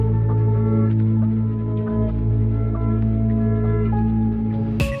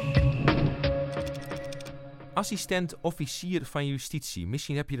assistent-officier van justitie.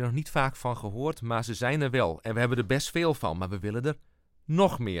 Misschien heb je er nog niet vaak van gehoord, maar ze zijn er wel. En we hebben er best veel van, maar we willen er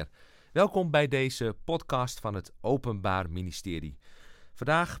nog meer. Welkom bij deze podcast van het Openbaar Ministerie.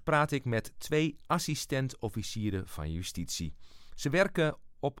 Vandaag praat ik met 2 assistent-officieren van justitie. Ze werken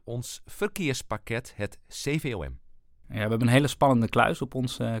op ons verkeersparket, het CVOM. Ja, we hebben een hele spannende kluis op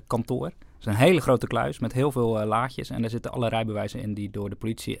ons kantoor. Het is een hele grote kluis met heel veel laadjes. En daar zitten alle rijbewijzen in die door de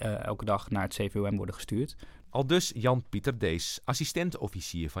politie elke dag naar het CVOM worden gestuurd. Aldus Jan-Pieter Dees,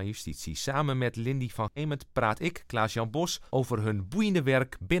 assistent-officier van justitie. Samen met Lindi van Hemert praat ik, Klaas Jan Bos, over hun boeiende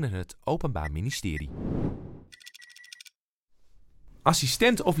werk binnen het Openbaar Ministerie.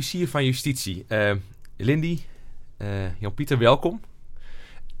 Assistent-officier van justitie. Lindi, Jan-Pieter, welkom.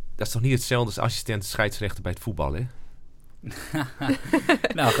 Dat is toch niet hetzelfde als assistent-scheidsrechter bij het voetbal, hè?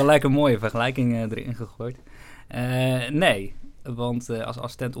 Nou, gelijk een mooie vergelijking erin gegooid. Nee, want als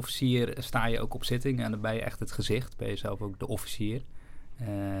assistent-officier sta je ook op zitting en dan ben je echt het gezicht. Ben je zelf ook de officier.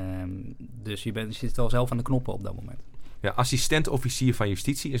 Dus je zit wel zelf aan de knoppen op dat moment. Ja, assistent-officier van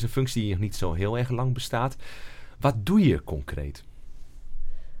justitie is een functie die nog niet zo heel erg lang bestaat. Wat doe je concreet?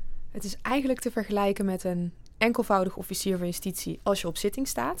 Het is eigenlijk te vergelijken met een enkelvoudig officier van justitie als je op zitting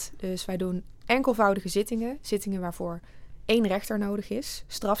staat. Dus wij doen enkelvoudige zittingen. Zittingen waarvoor 1 rechter nodig is.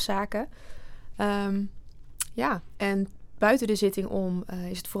 Strafzaken. En buiten de zitting om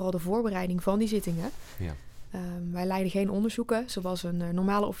is het vooral de voorbereiding van die zittingen. Ja. Wij leiden geen onderzoeken zoals een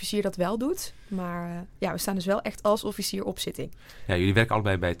normale officier dat wel doet. Maar we staan dus wel echt als officier op zitting. Ja, jullie werken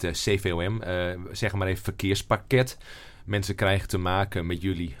allebei bij het CVOM. Zeg maar even verkeersparket. Mensen krijgen te maken met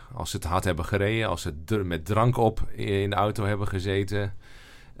jullie als ze het hard hebben gereden, als ze met drank op in de auto hebben gezeten.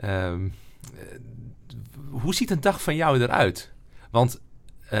 Hoe ziet een dag van jou eruit? Want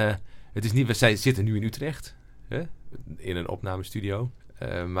het is niet, wij zitten nu in Utrecht, hè? In een opnamestudio.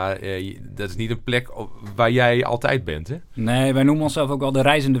 Maar dat is niet een plek waar jij altijd bent, hè? Nee, wij noemen onszelf ook wel de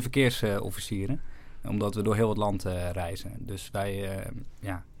reizende verkeersofficieren. Omdat we door heel het land reizen. Dus wij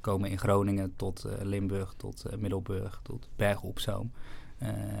komen in Groningen tot Limburg, tot Middelburg, tot Bergen op Zoom.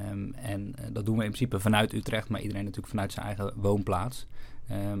 En dat doen we in principe vanuit Utrecht, maar iedereen natuurlijk vanuit zijn eigen woonplaats.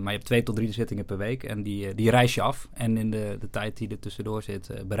 Maar je hebt 2 tot 3 zittingen per week en die reis je af. En in de tijd die er tussendoor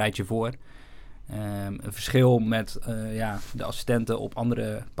zit, bereid je voor. Een verschil met de assistenten op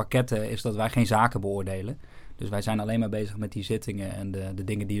andere pakketten is dat wij geen zaken beoordelen. Dus wij zijn alleen maar bezig met die zittingen en de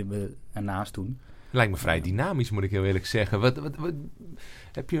dingen die we ernaast doen. Lijkt me vrij dynamisch, moet ik heel eerlijk zeggen. Wat,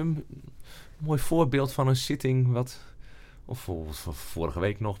 heb je een mooi voorbeeld van een zitting? Of vorige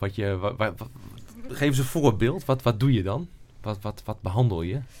week nog? Geef eens een voorbeeld. Wat doe je dan? Wat behandel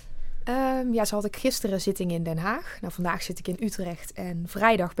je? Zo had ik gisteren zitting in Den Haag. Nou, vandaag zit ik in Utrecht en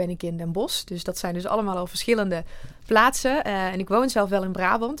vrijdag ben ik in Den Bosch. Dus dat zijn dus allemaal al verschillende plaatsen. En ik woon zelf wel in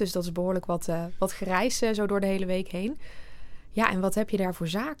Brabant, dus dat is behoorlijk wat gereis zo door de hele week heen. Ja, en wat heb je daar voor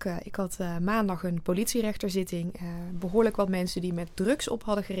zaken? Ik had maandag een politierechterzitting. Behoorlijk wat mensen die met drugs op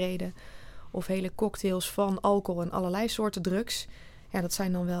hadden gereden. Of hele cocktails van alcohol en allerlei soorten drugs. Ja, dat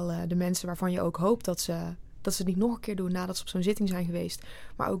zijn dan wel de mensen waarvan je ook hoopt dat ze het niet nog een keer doen nadat ze op zo'n zitting zijn geweest.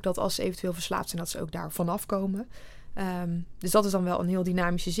 Maar ook dat als ze eventueel verslaafd zijn, dat ze ook daar vanaf komen. Dus dat is dan wel een heel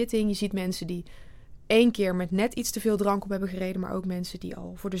dynamische zitting. Je ziet mensen die 1 keer met net iets te veel drank op hebben gereden. Maar ook mensen die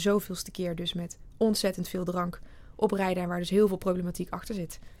al voor de zoveelste keer dus met ontzettend veel drank oprijden en waar dus heel veel problematiek achter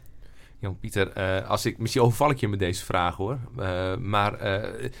zit. Jan-Pieter, misschien overval ik je met deze vraag, hoor. Maar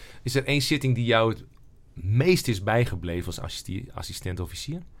is er 1 zitting die jou het meest is bijgebleven als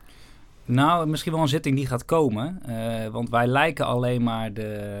assistent-officier? Nou, misschien wel een zitting die gaat komen. Want wij lijken alleen maar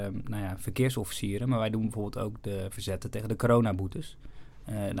de verkeersofficieren. Maar wij doen bijvoorbeeld ook de verzetten tegen de coronaboetes.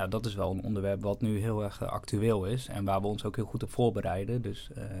 Dat is wel een onderwerp wat nu heel erg actueel is. En waar we ons ook heel goed op voorbereiden. Dus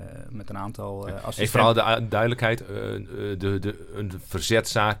met een aantal assistenten. Even vooral de duidelijkheid. Een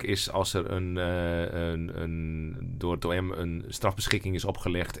verzetzaak is als er door het OM een strafbeschikking is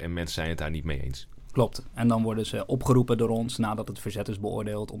opgelegd en mensen zijn het daar niet mee eens. Klopt. En dan worden ze opgeroepen door ons nadat het verzet is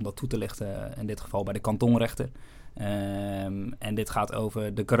beoordeeld om dat toe te lichten, in dit geval bij de kantonrechter. En dit gaat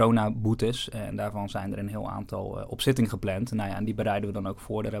over de coronaboetes. En daarvan zijn er een heel aantal op zitting gepland. En die bereiden we dan ook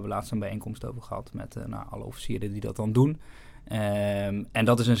voor. Daar hebben we laatst een bijeenkomst over gehad met alle officieren die dat dan doen. En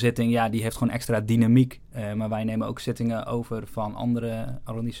dat is een zitting, die heeft gewoon extra dynamiek. Maar wij nemen ook zittingen over van andere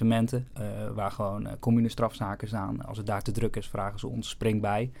arrondissementen. Waar gewoon commune strafzaken staan. Als het daar te druk is, vragen ze ons spring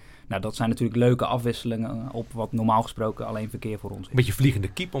bij. Nou, dat zijn natuurlijk leuke afwisselingen op wat normaal gesproken alleen verkeer voor ons is. Een beetje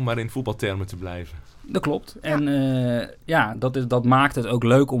vliegende kiep om maar in voetbaltermen te blijven. Dat klopt. En dat maakt het ook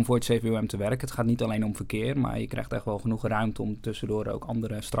leuk om voor het CVOM te werken. Het gaat niet alleen om verkeer, maar je krijgt echt wel genoeg ruimte om tussendoor ook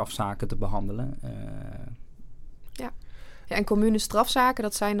andere strafzaken te behandelen. Ja, en commune strafzaken,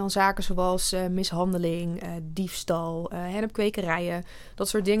 dat zijn dan zaken zoals mishandeling, diefstal, hennepkwekerijen, dat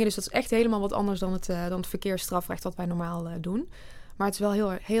soort dingen. Dus dat is echt helemaal wat anders dan het verkeersstrafrecht wat wij normaal doen. Maar het is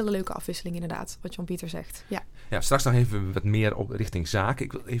wel hele leuke afwisseling inderdaad, wat Jan-Pieter zegt. Ja, straks nog even wat meer op richting zaken.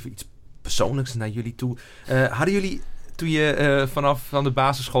 Ik wil even iets persoonlijks naar jullie toe. Hadden jullie, toen je van de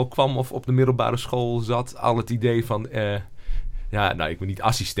basisschool kwam of op de middelbare school zat, al het idee van, ik ben niet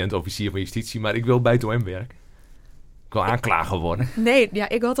assistent-officier van justitie, maar ik wil bij het OM werken? Ik wil aanklager worden. Nee,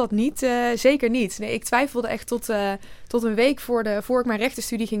 ik had dat niet. Zeker niet. Nee, ik twijfelde echt tot een week voor ik mijn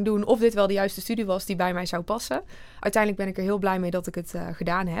rechtenstudie ging doen of dit wel de juiste studie was die bij mij zou passen. Uiteindelijk ben ik er heel blij mee dat ik het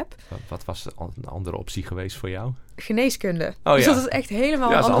gedaan heb. Wat was een andere optie geweest voor jou? Geneeskunde. Dus dat is echt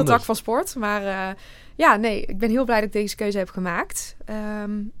helemaal een andere tak van sport. Maar ik ben heel blij dat ik deze keuze heb gemaakt.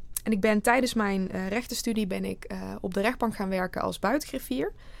 En ik ben tijdens mijn rechtenstudie op de rechtbank gaan werken als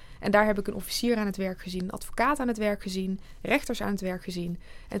buitengriffier. En daar heb ik een officier aan het werk gezien, een advocaat aan het werk gezien, rechters aan het werk gezien.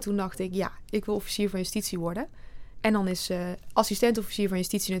 En toen dacht ik, ik wil officier van justitie worden. En dan is assistent-officier van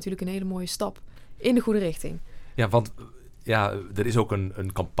justitie natuurlijk een hele mooie stap in de goede richting. Ja, want er is ook een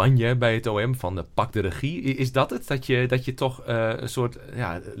campagne bij het OM van pak de regie. Is dat het? Dat je toch een soort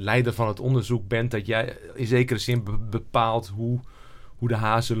leider van het onderzoek bent, dat jij in zekere zin bepaalt hoe de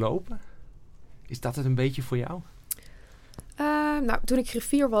hazen lopen? Is dat het een beetje voor jou? Toen ik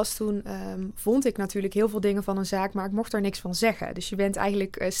griffier was, toen vond ik natuurlijk heel veel dingen van een zaak, maar ik mocht er niks van zeggen. Dus je bent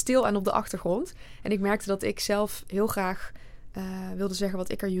eigenlijk stil en op de achtergrond. En ik merkte dat ik zelf heel graag wilde zeggen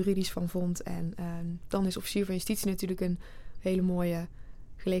wat ik er juridisch van vond. En dan is officier van justitie natuurlijk een hele mooie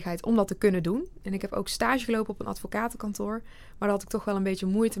gelegenheid om dat te kunnen doen. En ik heb ook stage gelopen op een advocatenkantoor. Maar daar had ik toch wel een beetje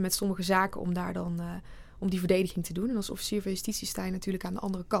moeite met sommige zaken om daar dan om die verdediging te doen. En als officier van justitie sta je natuurlijk aan de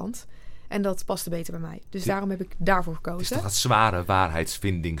andere kant. En dat paste beter bij mij. Dus daarom heb ik daarvoor gekozen. Het is toch het zware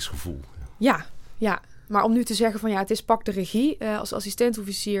waarheidsvindingsgevoel. Ja. Maar om nu te zeggen van het is pak de regie. Als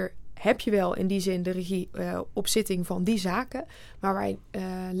assistent-officier heb je wel in die zin de regie op zitting van die zaken. Maar wij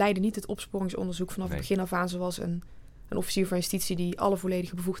leiden niet het opsporingsonderzoek vanaf het begin af aan zoals een officier van justitie die alle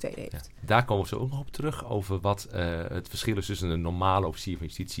volledige bevoegdheden heeft. Ja, daar komen we zo ook nog op terug over wat het verschil is tussen een normale officier van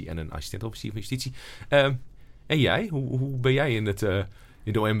justitie en een assistent-officier van justitie. En jij? Hoe ben jij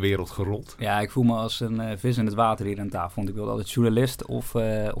in de OM-wereld gerold? Ja, ik voel me als een vis in het water hier aan tafel. Want ik wilde altijd journalist of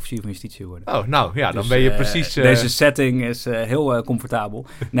officier van justitie worden. Oh, nou ja, dan ben je precies... Deze setting is heel comfortabel.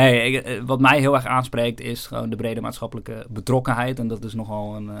 Nee, wat mij heel erg aanspreekt is gewoon de brede maatschappelijke betrokkenheid. En dat is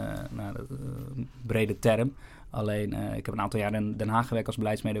nogal een brede term. Alleen, ik heb een aantal jaar in Den Haag gewerkt als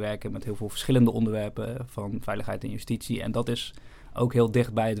beleidsmedewerker met heel veel verschillende onderwerpen van veiligheid en justitie. En dat is ook heel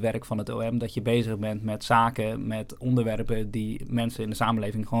dicht bij het werk van het OM, dat je bezig bent met zaken, met onderwerpen die mensen in de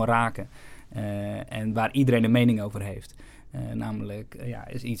samenleving gewoon raken. En waar iedereen een mening over heeft. Namelijk,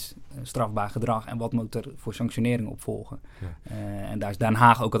 is iets strafbaar gedrag en wat moet er voor sanctionering op volgen? Ja. En daar is Den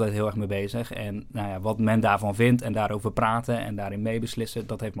Haag ook altijd heel erg mee bezig. En wat men daarvan vindt en daarover praten en daarin meebeslissen,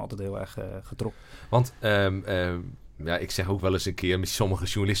 dat heeft me altijd heel erg getrokken. Want ik zeg ook wel eens een keer, sommige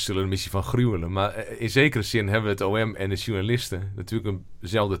journalisten zullen een missie van gruwelen. Maar in zekere zin hebben het OM en de journalisten natuurlijk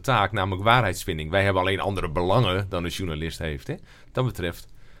eenzelfde taak, namelijk waarheidsvinding. Wij hebben alleen andere belangen dan een journalist heeft. Hè? Wat dat betreft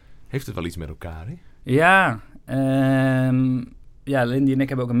heeft het wel iets met elkaar, hè? Ja, Lindi en ik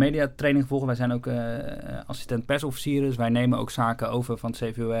hebben ook een mediatraining gevolgd. Wij zijn ook assistent-persofficieren. Dus wij nemen ook zaken over van het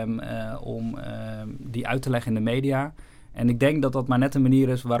CVOM om die uit te leggen in de media. En ik denk dat dat maar net een manier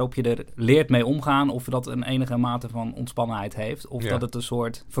is waarop je er leert mee omgaan. Of dat een enige mate van ontspannenheid heeft. Of dat het een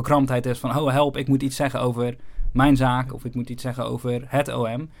soort verkramptheid is van, oh help, ik moet iets zeggen over mijn zaak. Of ik moet iets zeggen over het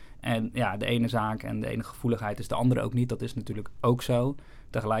OM. En de ene zaak en de ene gevoeligheid is de andere ook niet. Dat is natuurlijk ook zo.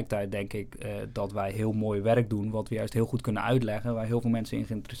 Tegelijkertijd denk ik dat wij heel mooi werk doen, wat we juist heel goed kunnen uitleggen, waar heel veel mensen in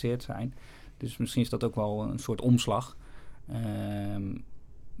geïnteresseerd zijn. Dus misschien is dat ook wel een soort omslag.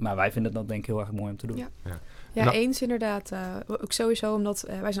 Maar wij vinden dat denk ik heel erg mooi om te doen. Ja, eens inderdaad. Ook sowieso omdat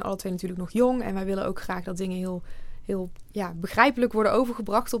wij zijn alle twee natuurlijk nog jong en wij willen ook graag dat dingen heel begrijpelijk worden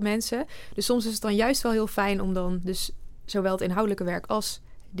overgebracht op mensen. Dus soms is het dan juist wel heel fijn om dan dus zowel het inhoudelijke werk als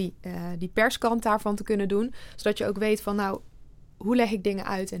die perskant daarvan te kunnen doen. Zodat je ook weet van hoe leg ik dingen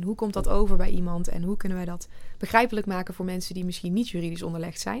uit en hoe komt dat over bij iemand en hoe kunnen wij dat begrijpelijk maken voor mensen die misschien niet juridisch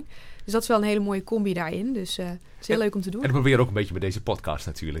onderlegd zijn. Dus dat is wel een hele mooie combi daarin. Dus het is heel leuk om te doen. En dat proberen we ook een beetje bij deze podcast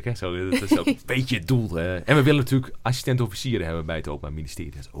natuurlijk. Hè? Dat is ook een beetje het doel. En we willen natuurlijk assistent-officieren hebben bij het Openbaar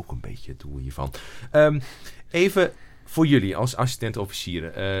Ministerie. Dat is ook een beetje het doel hiervan. Even voor jullie als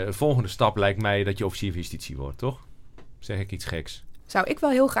assistent-officieren. De volgende stap lijkt mij dat je officier van justitie wordt, toch? Zeg ik iets geks? Zou ik wel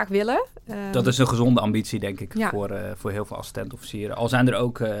heel graag willen. Dat is een gezonde ambitie, denk ik, voor heel veel assistent-officieren. Al zijn er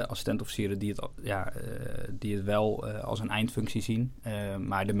ook assistent-officieren die het wel als een eindfunctie zien.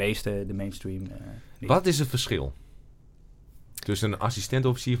 Maar de mainstream niet. Wat is het verschil? Dus een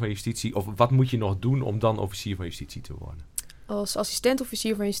assistent-officier van justitie, of wat moet je nog doen om dan officier van justitie te worden? Als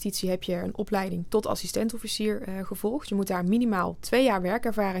assistent-officier van justitie heb je een opleiding tot assistent-officier gevolgd. Je moet daar minimaal 2 jaar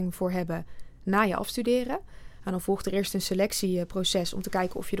werkervaring voor hebben na je afstuderen. En dan volgt er eerst een selectieproces om te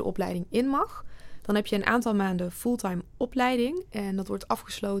kijken of je de opleiding in mag. Dan heb je een aantal maanden fulltime opleiding. En dat wordt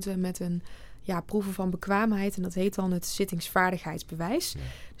afgesloten met een proeven van bekwaamheid. En dat heet dan het zittingsvaardigheidsbewijs. Ja.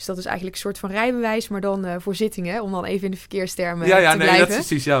 Dus dat is eigenlijk een soort van rijbewijs, maar dan voor zittingen. Om dan even in de verkeerstermen te blijven. Dat is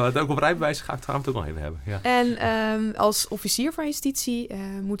precies. Ja, want ook op rijbewijs gaan we het ook nog even hebben. Ja. En als officier van justitie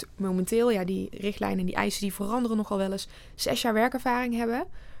moet momenteel, die richtlijnen en die eisen die veranderen nogal wel eens, 6 jaar werkervaring hebben.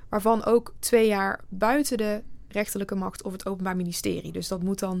 Waarvan ook 2 jaar buiten de rechterlijke macht of het Openbaar Ministerie. Dus dat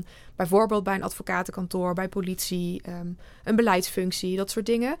moet dan bijvoorbeeld bij een advocatenkantoor, bij politie, een beleidsfunctie, dat soort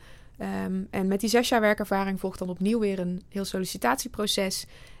dingen. En met die 6 jaar werkervaring volgt dan opnieuw weer een heel sollicitatieproces.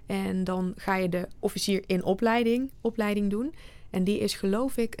 En dan ga je de officier in opleiding doen. En die is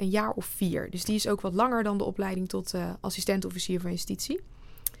geloof ik 1 jaar of 4. Dus die is ook wat langer dan de opleiding tot assistent-officier van justitie.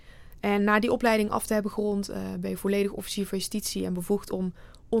 En na die opleiding af te hebben gerond ben je volledig officier van justitie en bevoegd om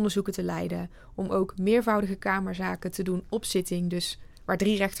onderzoeken te leiden. Om ook meervoudige kamerzaken te doen op zitting. Dus waar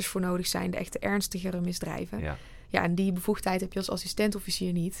 3 rechters voor nodig zijn, de echte ernstigere misdrijven. Ja, en die bevoegdheid heb je als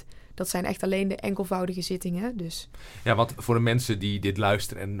assistent-officier niet. Dat zijn echt alleen de enkelvoudige zittingen. Dus. Ja, want voor de mensen die dit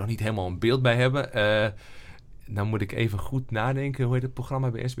luisteren en nog niet helemaal een beeld bij hebben, dan moet ik even goed nadenken. Hoe heet het programma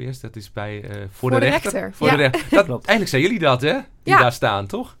bij SBS? Dat is bij voor de rechter. Voor de rechter. Dat, eigenlijk zijn jullie dat, hè? Die daar staan,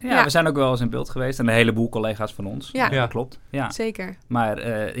 toch? Ja, we zijn ook wel eens in beeld geweest. En een heleboel collega's van ons. Ja, dat klopt. Ja. Zeker. Maar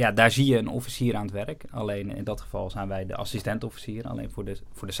daar zie je een officier aan het werk. Alleen in dat geval zijn wij de assistent-officier. Alleen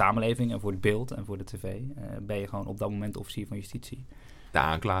voor de samenleving en voor het beeld en voor de tv ben je gewoon op dat moment officier van justitie. De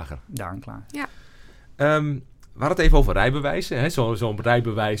aanklager. Ja. We hadden het even over rijbewijzen. Hè? Zo'n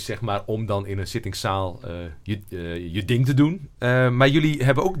rijbewijs, zeg maar, om dan in een zittingszaal je ding te doen. Maar jullie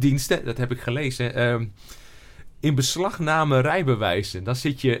hebben ook diensten, dat heb ik gelezen. In beslagname rijbewijzen. Dan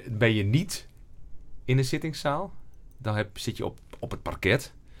ben je niet in een zittingszaal. Dan zit je op het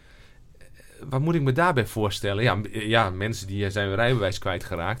parket. Wat moet ik me daarbij voorstellen? Ja, mensen die zijn hun rijbewijs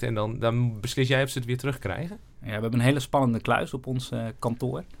kwijtgeraakt. En dan beslis jij of ze het weer terugkrijgen? Ja, we hebben een hele spannende kluis op ons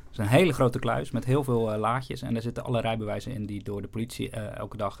kantoor. Het is een hele grote kluis met heel veel laadjes. En daar zitten alle rijbewijzen in die door de politie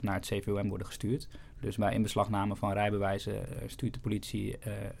elke dag naar het CVOM worden gestuurd. Dus bij inbeslagname van rijbewijzen stuurt de politie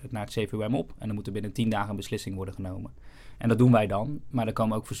het naar het CVOM op. En dan moet er binnen 10 dagen een beslissing worden genomen. En dat doen wij dan. Maar er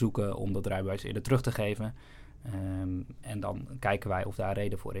komen ook verzoeken om dat rijbewijs eerder terug te geven. En dan kijken wij of daar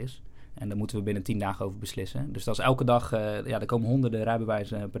reden voor is. En daar moeten we binnen 10 dagen over beslissen. Dus dat is elke dag, er komen honderden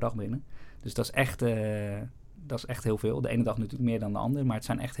rijbewijzen per dag binnen. Dus dat is echt heel veel. De ene dag natuurlijk meer dan de andere, maar het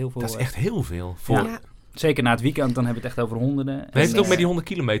zijn echt heel veel. Dat is echt heel veel. Zeker na het weekend, dan hebben we het echt over honderden. Maar heeft het ook met die 100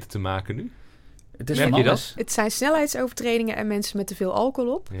 kilometer te maken nu? Het is Merk je dat? Het zijn snelheidsovertredingen en mensen met te veel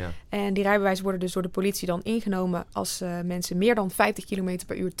alcohol op. Ja. En die rijbewijzen worden dus door de politie dan ingenomen als mensen meer dan 50 km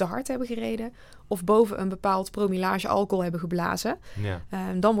per uur te hard hebben gereden. Of boven een bepaald promillage alcohol hebben geblazen. Ja.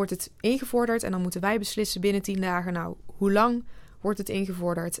 Dan wordt het ingevorderd en dan moeten wij beslissen binnen 10 dagen. Hoe lang wordt het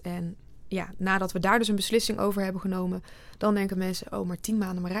ingevorderd? En nadat we daar dus een beslissing over hebben genomen, dan denken mensen, maar 10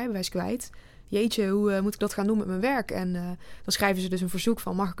 maanden mijn rijbewijs kwijt. Jeetje, hoe moet ik dat gaan doen met mijn werk? En dan schrijven ze dus een verzoek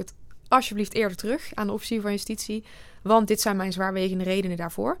van, mag ik het alsjeblieft eerder terug aan de officier van justitie? Want dit zijn mijn zwaarwegende redenen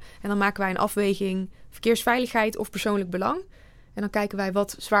daarvoor. En dan maken wij een afweging verkeersveiligheid of persoonlijk belang. En dan kijken wij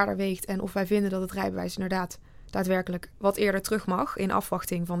wat zwaarder weegt en of wij vinden dat het rijbewijs inderdaad daadwerkelijk wat eerder terug mag in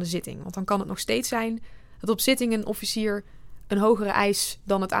afwachting van de zitting. Want dan kan het nog steeds zijn dat op zitting een officier een hogere eis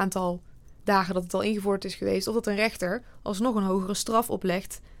dan het aantal dagen dat het al ingevorderd is geweest, of dat een rechter alsnog een hogere straf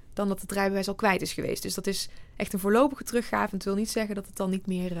oplegt dan dat het rijbewijs al kwijt is geweest. Dus dat is echt een voorlopige teruggave. En het wil niet zeggen dat het dan niet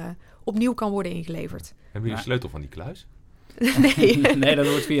meer opnieuw kan worden ingeleverd. Hebben jullie een sleutel van die kluis? Nee, dat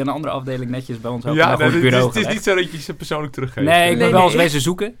wordt via een andere afdeling netjes bij ons het is niet zo dat je ze persoonlijk teruggeeft. Nee, ik ben wel eens wezen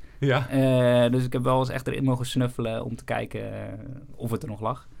zoeken. Ja. Dus ik heb wel eens echt erin mogen snuffelen om te kijken of het er nog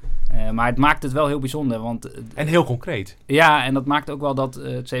lag. Maar het maakt het wel heel bijzonder. En heel concreet. Ja, en dat maakt ook wel dat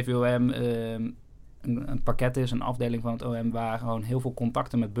het CVOM een parket is, een afdeling van het OM, waar gewoon heel veel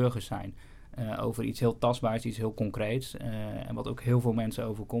contacten met burgers zijn. Over iets heel tastbaars, iets heel concreets. En wat ook heel veel mensen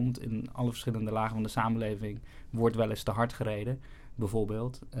overkomt. In alle verschillende lagen van de samenleving wordt wel eens te hard gereden,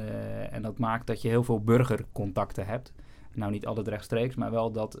 bijvoorbeeld. En dat maakt dat je heel veel burgercontacten hebt. Nou, niet altijd rechtstreeks, maar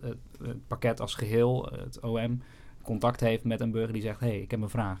wel dat het parket als geheel, het OM, contact heeft met een burger die zegt, hey, ik heb een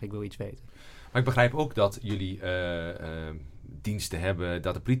vraag, ik wil iets weten. Maar ik begrijp ook dat jullie diensten hebben,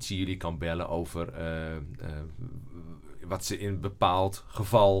 dat de politie jullie kan bellen over wat ze in een bepaald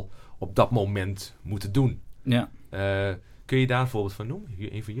geval op dat moment moeten doen. Ja. Kun je daar een voorbeeld van noemen?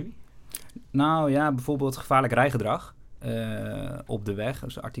 Een van jullie? Nou ja, bijvoorbeeld gevaarlijk rijgedrag. op de weg,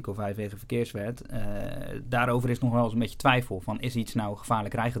 dus artikel 5 wegen verkeerswet. Daarover is nog wel eens een beetje twijfel van, is iets nou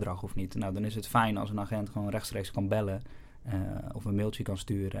gevaarlijk rijgedrag of niet? Nou, dan is het fijn als een agent gewoon rechtstreeks kan bellen of een mailtje kan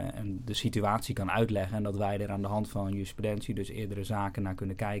sturen en de situatie kan uitleggen en dat wij er aan de hand van jurisprudentie, dus eerdere zaken, naar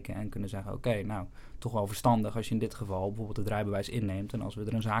kunnen kijken en kunnen zeggen, oké, nou, toch wel verstandig als je in dit geval bijvoorbeeld het rijbewijs inneemt en als we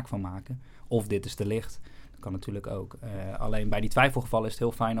er een zaak van maken, of dit is te licht. Kan natuurlijk ook. Alleen bij die twijfelgevallen is het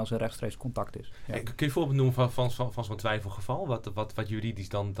heel fijn als er rechtstreeks contact is. Ja. Kun je een voorbeeld noemen van zo'n twijfelgeval? Wat juridisch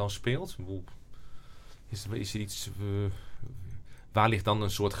dan speelt? Is er iets... waar ligt dan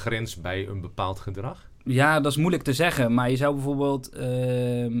een soort grens bij een bepaald gedrag? Ja, dat is moeilijk te zeggen. Maar je zou bijvoorbeeld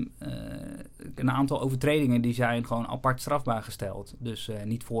een aantal overtredingen die zijn gewoon apart strafbaar gesteld. Dus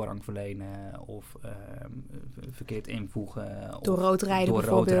niet voorrang verlenen of verkeerd invoegen. Door rood rijden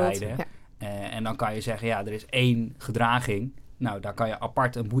bijvoorbeeld. Ja. En dan kan je zeggen, ja, er is 1 gedraging. Nou, daar kan je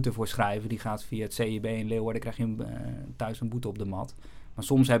apart een boete voor schrijven. Die gaat via het CIB in Leeuwarden, krijg je thuis een boete op de mat. Maar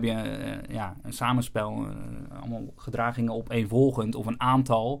soms heb je een samenspel, allemaal gedragingen opeenvolgend, of een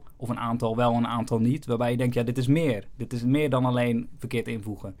aantal wel, een aantal niet. Waarbij je denkt, ja, dit is meer. Dit is meer dan alleen verkeerd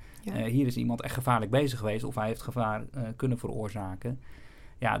invoegen. Ja. Hier is iemand echt gevaarlijk bezig geweest, of hij heeft gevaar kunnen veroorzaken.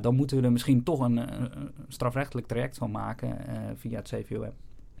 Ja, dan moeten we er misschien toch een strafrechtelijk traject van maken via het CVOM.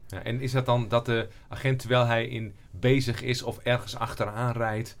 Ja, en is dat dan dat de agent, terwijl hij bezig is of ergens achteraan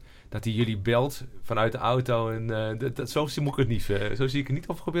rijdt, dat hij jullie belt vanuit de auto en zo zie ik het niet,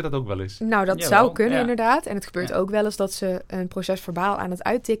 of gebeurt dat ook wel eens? Nou, dat zou kunnen inderdaad. En het gebeurt ook wel eens dat ze een proces verbaal aan het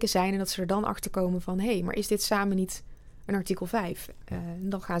uittikken zijn en dat ze er dan achter komen van, hé, maar is dit samen niet een artikel 5?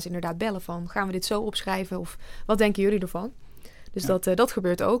 Dan gaan ze inderdaad bellen van, gaan we dit zo opschrijven of wat denken jullie ervan? Dus dat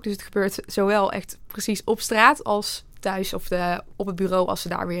gebeurt ook. Dus het gebeurt zowel echt precies op straat als thuis of op het bureau als ze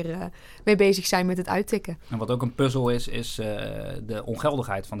daar weer mee bezig zijn met het uittikken. En wat ook een puzzel is de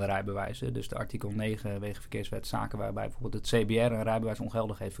ongeldigheid van de rijbewijzen. Dus de artikel 9 wegenverkeerswet, zaken waarbij bijvoorbeeld het CBR een rijbewijs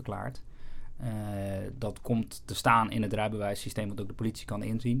ongeldig heeft verklaard. Dat komt te staan in het rijbewijssysteem wat ook de politie kan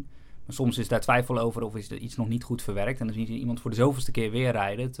inzien. Maar soms is daar twijfel over of is er iets nog niet goed verwerkt. En dan zien ze iemand voor de zoveelste keer weer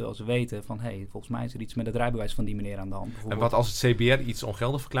rijden, terwijl ze weten van, volgens mij is er iets met het rijbewijs van die meneer aan de hand. En wat als het CBR iets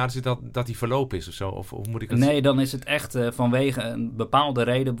ongeldig verklaart, is dat die verlopen is of zo? Of hoe moet ik dat Nee, dan is het echt vanwege een bepaalde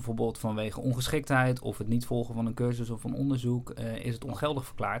reden, bijvoorbeeld vanwege ongeschiktheid of het niet volgen van een cursus of een onderzoek, is het ongeldig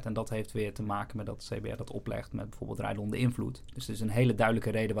verklaard. En dat heeft weer te maken met dat het CBR dat oplegt met bijvoorbeeld rijden onder invloed. Dus het is een hele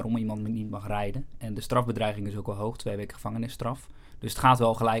duidelijke reden waarom iemand niet mag rijden. En de strafbedreiging is ook al hoog, 2 weken gevangenisstraf. Dus het gaat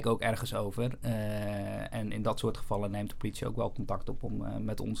wel gelijk ook ergens over. En in dat soort gevallen neemt de politie ook wel contact op om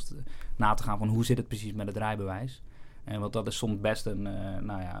met ons na te gaan van hoe zit het precies met het rijbewijs. Want dat is soms best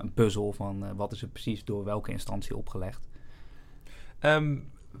een puzzel van wat is er precies door welke instantie opgelegd.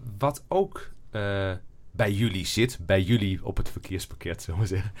 Wat ook bij jullie zit, bij jullie op het verkeersparket, zullen we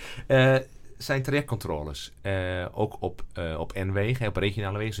zeggen, zijn trajectcontroles. Ook op N-wegen, op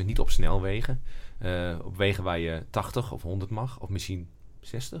regionale wegen, dus niet op snelwegen. Op wegen waar je 80 of 100 mag, of misschien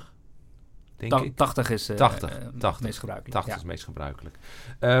 60, denk ik. 80 is 80 meest gebruikelijk. 80 is het meest gebruikelijk.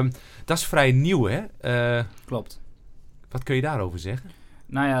 Dat is vrij nieuw, hè? Klopt. Wat kun je daarover zeggen?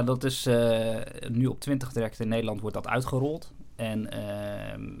 Nou ja, dat is nu op 20 trajecten in Nederland wordt dat uitgerold. En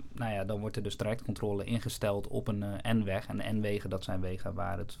dan wordt er dus trajectcontrole ingesteld op een N-weg. En de N-wegen, dat zijn wegen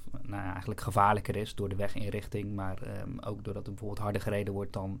waar het eigenlijk gevaarlijker is door de weginrichting. Maar ook doordat er bijvoorbeeld harder gereden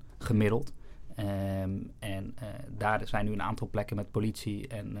wordt dan gemiddeld. Daar zijn nu een aantal plekken met politie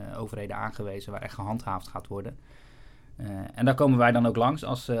en overheden aangewezen waar echt gehandhaafd gaat worden. En daar komen wij dan ook langs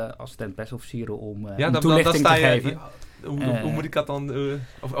als assistent-officieren om toelichting te geven. Hoe moet ik dat dan...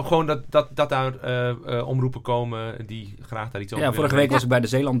 of gewoon dat daar omroepen komen die graag daar iets over willen. Vorige week was ik bij de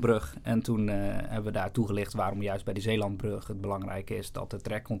Zeelandbrug. En toen hebben we daar toegelicht waarom juist bij de Zeelandbrug het belangrijke is dat de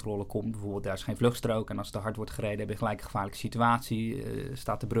trajectcontrole komt. Bijvoorbeeld, daar is geen vluchtstrook. En als er te hard wordt gereden, heb je gelijk een gevaarlijke situatie.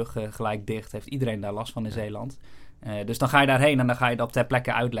 Staat de brug gelijk dicht. Heeft iedereen daar last van in Zeeland. Dus dan ga je daarheen en dan ga je dat ter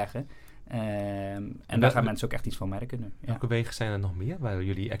plekke uitleggen. En daar gaan mensen ook echt iets van merken nu. Ja. Welke wegen zijn er nog meer waar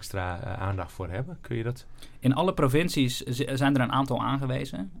jullie extra aandacht voor hebben? Kun je dat? In alle provincies zijn er een aantal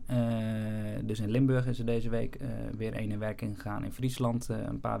aangewezen. Dus in Limburg is er deze week weer 1 in werking gegaan. In Friesland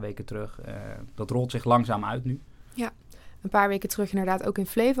een paar weken terug. Dat rolt zich langzaam uit nu. Ja, een paar weken terug inderdaad ook in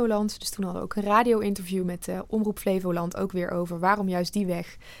Flevoland. Dus toen hadden we ook een radio-interview met Omroep Flevoland ook weer over waarom juist die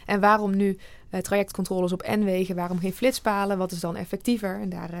weg. En waarom nu trajectcontroles op N-wegen, waarom geen flitspalen, wat is dan effectiever? En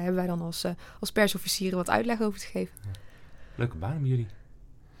daar hebben wij dan als persofficieren wat uitleg over te geven. Ja. Leuke baan met jullie.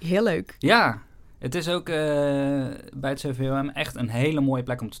 Heel leuk. Ja, het is ook bij het CVOM echt een hele mooie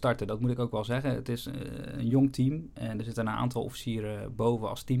plek om te starten. Dat moet ik ook wel zeggen. Het is een jong team en er zitten een aantal officieren boven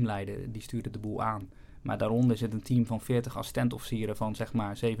als teamleider. Die sturen de boel aan. Maar daaronder zit een team van 40 assistent-officieren van zeg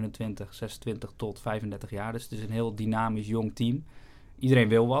maar 27, 26 tot 35 jaar. Dus het is een heel dynamisch jong team. Iedereen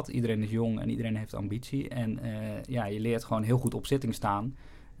wil wat, iedereen is jong en iedereen heeft ambitie. En je leert gewoon heel goed op zitting staan.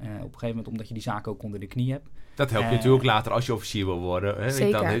 Op een gegeven moment omdat je die zaak ook onder de knie hebt. Dat helpt je natuurlijk later als je officier wil worden. Hè?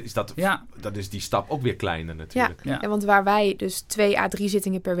 Zeker. Dan is die stap ook weer kleiner natuurlijk. Ja, want waar wij dus 2 à 3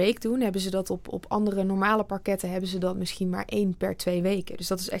 zittingen per week doen, hebben ze dat op andere normale parketten hebben ze dat misschien maar 1 per 2 weken. Dus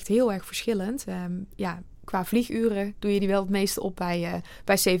dat is echt heel erg verschillend. Qua vlieguren doe je die wel het meeste op bij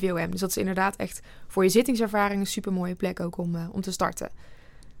CVOM. Dus dat is inderdaad echt voor je zittingservaring een super mooie plek ook om te starten.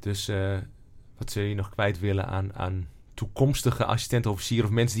 Dus wat zul je nog kwijt willen aan toekomstige assistent-officieren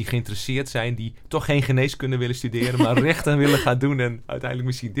of mensen die geïnteresseerd zijn, die toch geen geneeskunde willen studeren, maar rechten willen gaan doen en uiteindelijk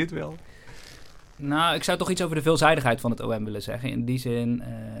misschien dit wel? Nou, ik zou toch iets over de veelzijdigheid van het OM willen zeggen. In die zin,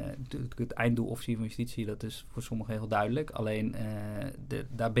 het einddoel officier van justitie, dat is voor sommigen heel duidelijk. Alleen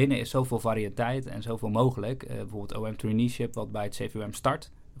daarbinnen is zoveel variëteit en zoveel mogelijk. Bijvoorbeeld OM traineeship, wat bij het CVOM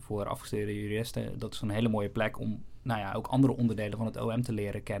start voor afgestudeerde juristen. Dat is een hele mooie plek om ook andere onderdelen van het OM te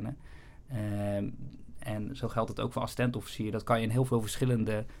leren kennen. En zo geldt het ook voor assistent-officier. Dat kan je in heel veel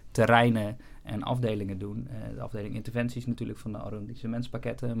verschillende terreinen en afdelingen doen. De afdeling interventies natuurlijk van de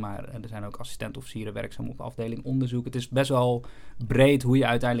arrondissementspakketten. Maar er zijn ook assistent-officieren werkzaam op de afdeling onderzoek. Het is best wel breed hoe je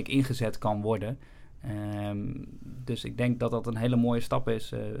uiteindelijk ingezet kan worden. Dus ik denk dat dat een hele mooie stap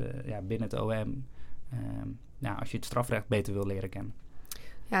is binnen het OM. Als je het strafrecht beter wil leren kennen.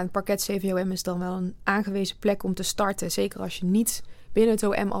 Ja, het parket CVOM is dan wel een aangewezen plek om te starten. Zeker als je niet binnen het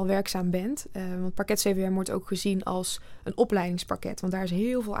OM al werkzaam bent. Want parket CVOM wordt ook gezien als een opleidingsparket. Want daar is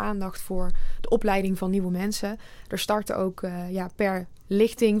heel veel aandacht voor de opleiding van nieuwe mensen. Er starten ook per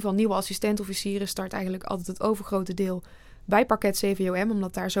lichting van nieuwe assistent-officieren start eigenlijk altijd het overgrote deel bij parket CVOM.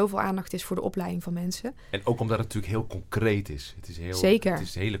 Omdat daar zoveel aandacht is voor de opleiding van mensen. En ook omdat het natuurlijk heel concreet is. Zeker. Het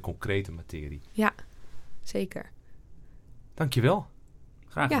is een hele concrete materie. Ja, zeker. Dankjewel.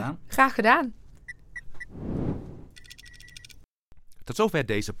 Graag gedaan. Graag gedaan. Tot zover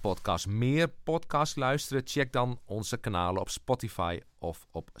deze podcast. Meer podcasts luisteren? Check dan onze kanalen op Spotify of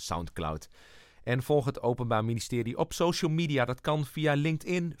op Soundcloud. En volg het Openbaar Ministerie op social media. Dat kan via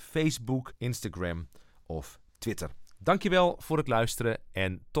LinkedIn, Facebook, Instagram of Twitter. Dankjewel voor het luisteren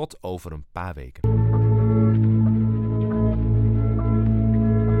en tot over een paar weken.